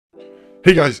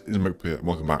Hey guys, it's Mike and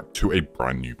welcome back to a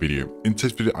brand new video. In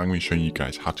today's video, I'm going to be showing you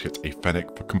guys how to get a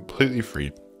FENNEC for completely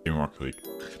free in Rocket League.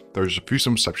 There's a few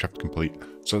steps you have to complete,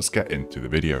 so let's get into the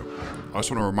video. I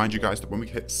also want to remind you guys that when we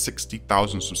hit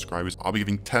 60,000 subscribers, I'll be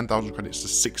giving 10,000 credits to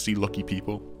 60 lucky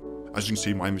people. As you can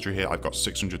see in my inventory here, I've got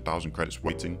 600,000 credits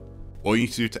waiting. All you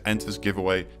need to do to enter this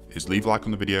giveaway is leave a like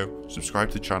on the video, subscribe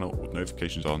to the channel with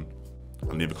notifications on,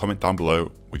 and leave a comment down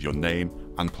below with your name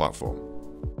and platform.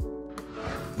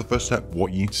 The first step,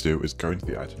 what you need to do is go into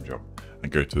the item shop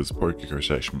and go to the support code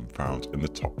section found in the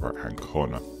top right hand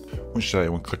corner. Once you're there,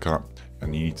 you want to click on that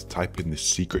and you need to type in the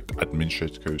secret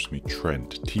administrator code. It's going to be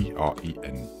TREND,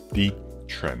 T-R-E-N-D,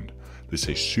 TREND. This is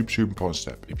a super important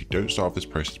step. If you don't start off this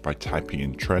process by typing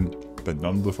in TREND, then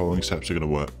none of the following steps are going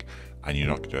to work and you're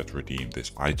not going to be able to redeem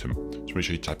this item. So make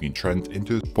sure you type in TREND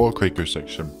into the support code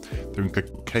section, then click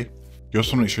OK. You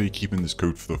also want to make sure you're keeping this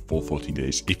code for the full 14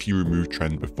 days. If you remove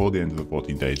TREND before the end of the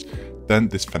 14 days, then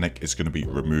this FENNEC is going to be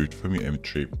removed from your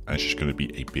inventory and it's just going to be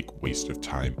a big waste of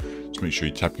time. So make sure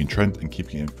you're tapping TREND and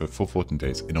keeping it in for the full 14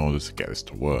 days in order to get this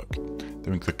to work.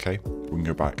 Then we click OK, we can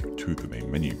go back to the main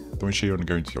menu. Then make sure you want to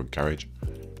go into your garage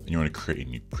and you want to create a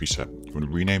new preset. You want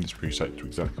to rename this preset to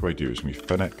exactly what I do. It's going to be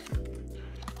FENNEC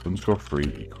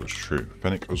 _free equals true.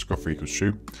 FENNEC _free equals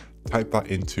true. Type that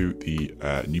into the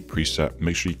new preset.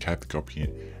 Make sure you keep copying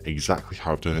it exactly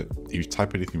how I've done it. If you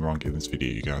type anything wrong in this video,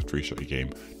 you're going to have to restart your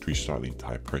game to restart the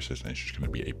entire process, and it's just going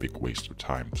to be a big waste of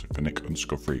time. So FENNEC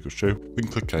 _free equals true. We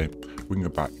can click OK. We can go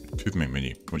back to the main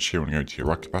menu. Once you want to go into your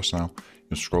rocket pass now,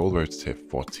 you'll scroll all the way to tier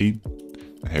 14.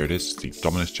 And here it is, the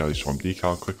Dominus Jelly Swarm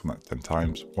decal. Click on that 10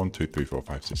 times. 1, 2, 3, 4,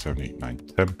 5, 6, 7, 8, 9,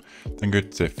 10. Then go to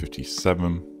tier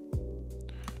 57.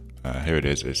 Here it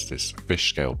is, it's this fish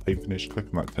scale paint finish. Click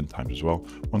on that 10 times as well.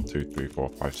 1, 2, 3, 4,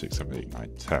 5, 6, 7, 8, 9,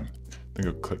 10. Then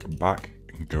go click back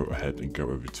and go ahead and go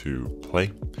over to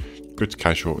play. Go to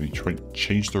casual and you try to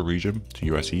change the region to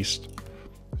US East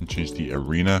and change the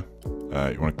arena.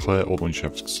 You want to clear all the ones you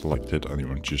have selected and you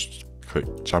want to just click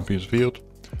Champions Field,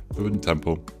 Forbidden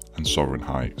Temple, and Sovereign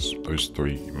Heights. Those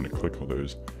three, you want to click on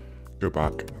those. Go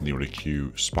back and you want to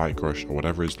queue Spike Rush or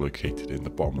whatever is located in the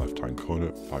bottom left hand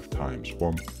corner 5 times.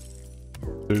 1,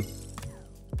 2,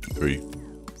 3,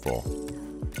 4,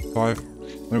 5.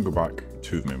 Then go back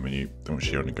to the main menu. Then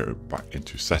once you want to go back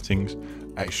into settings,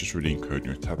 extras redeem code.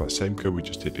 You want to type that same code we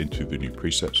just did into the new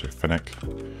preset. So FENNEC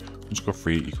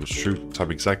 _free equals true.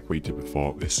 Type exactly what you did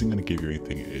before. This isn't going to give you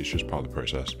anything. It's just part of the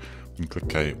process. We can click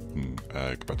OK and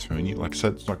go back to the menu. Like I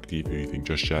said, it's not going to give you anything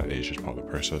just yet. It's just part of the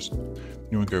process.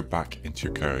 You want to go back into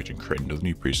your garage and create another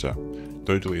new preset.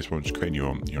 Don't delete this one. Just create a new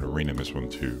one. You want to rename this one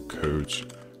to codes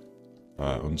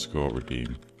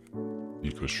 _redeem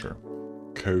equals true.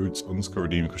 Codes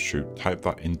 _redeem equals true. Type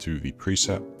that into the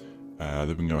preset. Then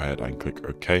we can go ahead and click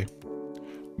OK.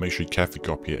 Make sure you carefully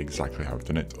copy it exactly how I've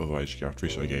done it, otherwise you have to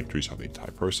restart the game to restart the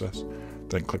entire process.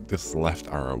 Then click this left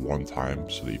arrow 1 time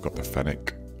so that you've got the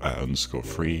FENNEC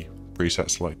 _free preset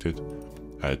selected.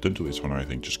 Don't do this one or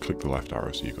anything, just click the left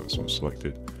arrow so you've got this one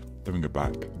selected. Then we go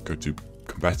back, go to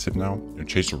competitive now, and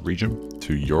change the region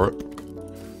to Europe.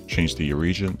 Change the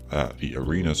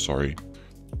arena, sorry.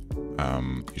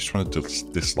 You just want to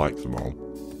dislike them all.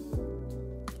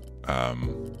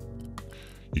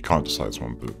 You can't dislike this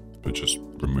one, but just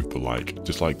remove the like.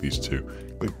 Dislike these two.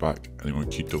 Click back, and you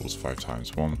want to queue doubles 5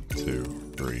 times. 1, 2,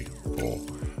 3, 4,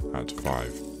 and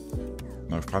 5.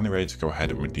 Now we're finally ready to go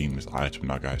ahead and redeem this item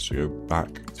now, guys. So go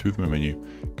back to the main menu,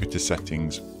 go to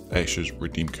settings, extras,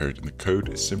 redeem code, and the code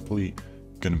is simply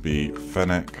going to be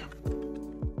FENNEC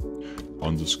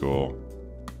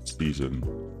 _season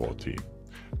 14.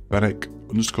 FENNEC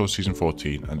 _season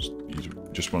 14, and you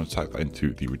just want to type that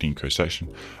into the redeem code section,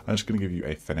 and it's going to give you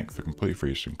a FENNEC for completely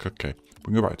free. So you can click OK. We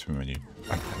can go back to the menu,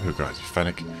 and here guys,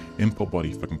 FENNEC import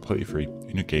body for completely free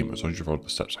in your game as long as you follow the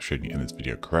steps I've shown you in this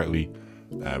video correctly.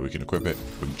 We can equip it,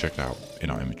 we can check it out in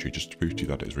our inventory just to prove to you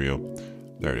that it's real.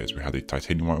 There it is. We had the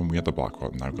titanium one, we had the black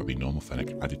one, now we've got the normal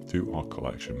FENNEC added to our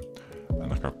collection. And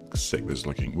look how sick this is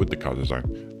looking with the card design.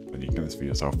 And you can get this for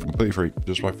yourself completely free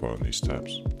just by following these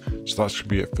steps. So that's going to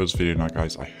be it for this video now,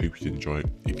 guys. I hope you did enjoy it.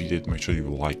 If you did, make sure you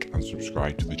like and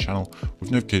subscribe to the channel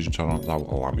with notifications on. That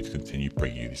will allow me to continue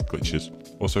bringing you these glitches.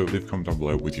 Also, leave a comment down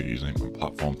below with your username and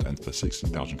platform to enter the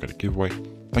 16,000 credit giveaway.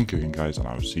 Thank you again, guys, and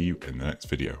I will see you in the next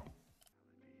video.